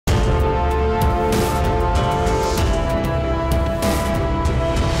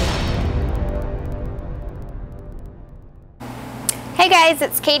guys,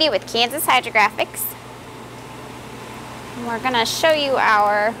 it's Katie with Kansas Hydrographics. We're going to show you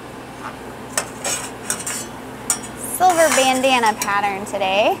our silver bandana pattern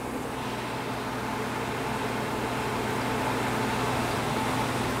today.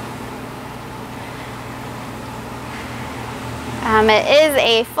 It is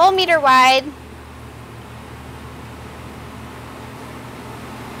a full meter wide.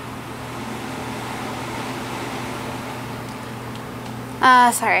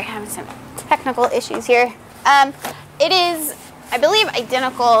 Sorry, I'm having some technical issues here. It is, I believe,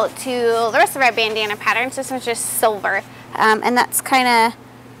 identical to the rest of our bandana patterns. This one's just silver, and that's kind of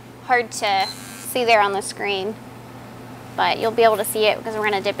hard to see there on the screen, but you'll be able to see it because we're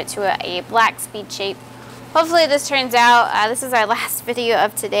going to dip it to a black speed shape. Hopefully this turns out. This is our last video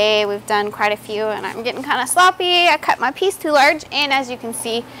of today. We've done quite a few, and I'm getting kind of sloppy. I cut my piece too large, and as you can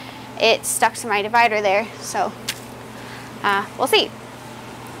see, it stuck to my divider there, so we'll see.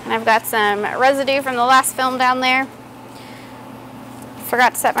 And I've got some residue from the last film down there.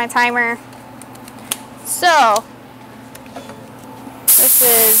 Forgot to set my timer. So, this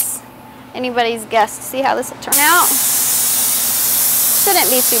is anybody's guess to see how this will turn out.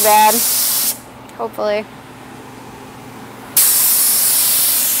 Shouldn't be too bad, hopefully.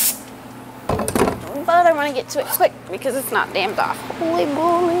 But I want to get to it quick because it's not dammed off. Holy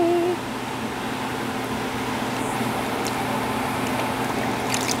moly.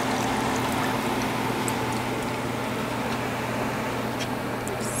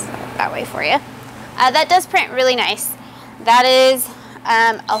 That way for you. That does print really nice. That is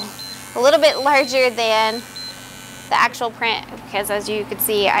a little bit larger than the actual print because, as you can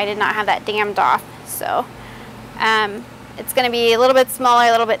see, I did not have that dammed off. So it's going to be a little bit smaller,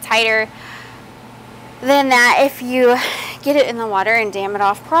 a little bit tighter than that if you get it in the water and dam it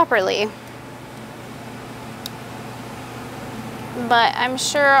off properly. But I'm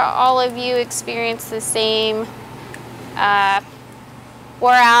sure all of you experience the same.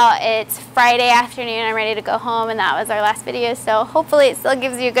 We're out, it's Friday afternoon, I'm ready to go home, and that was our last video, so hopefully it still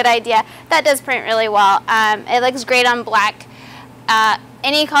gives you a good idea. That does print really well. It looks great on black.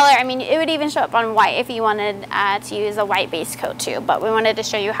 Any color, I mean, it would even show up on white if you wanted to use a white base coat too, but we wanted to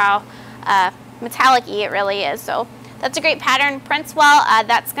show you how metallic-y it really is. So that's a great pattern, prints well.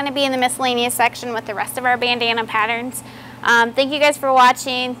 That's going to be in the miscellaneous section with the rest of our bandana patterns. Thank you guys for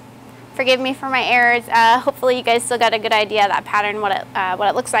watching. Forgive me for my errors. Hopefully you guys still got a good idea of that pattern, what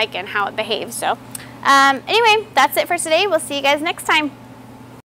it looks like and how it behaves. So anyway, that's it for today. We'll see you guys next time.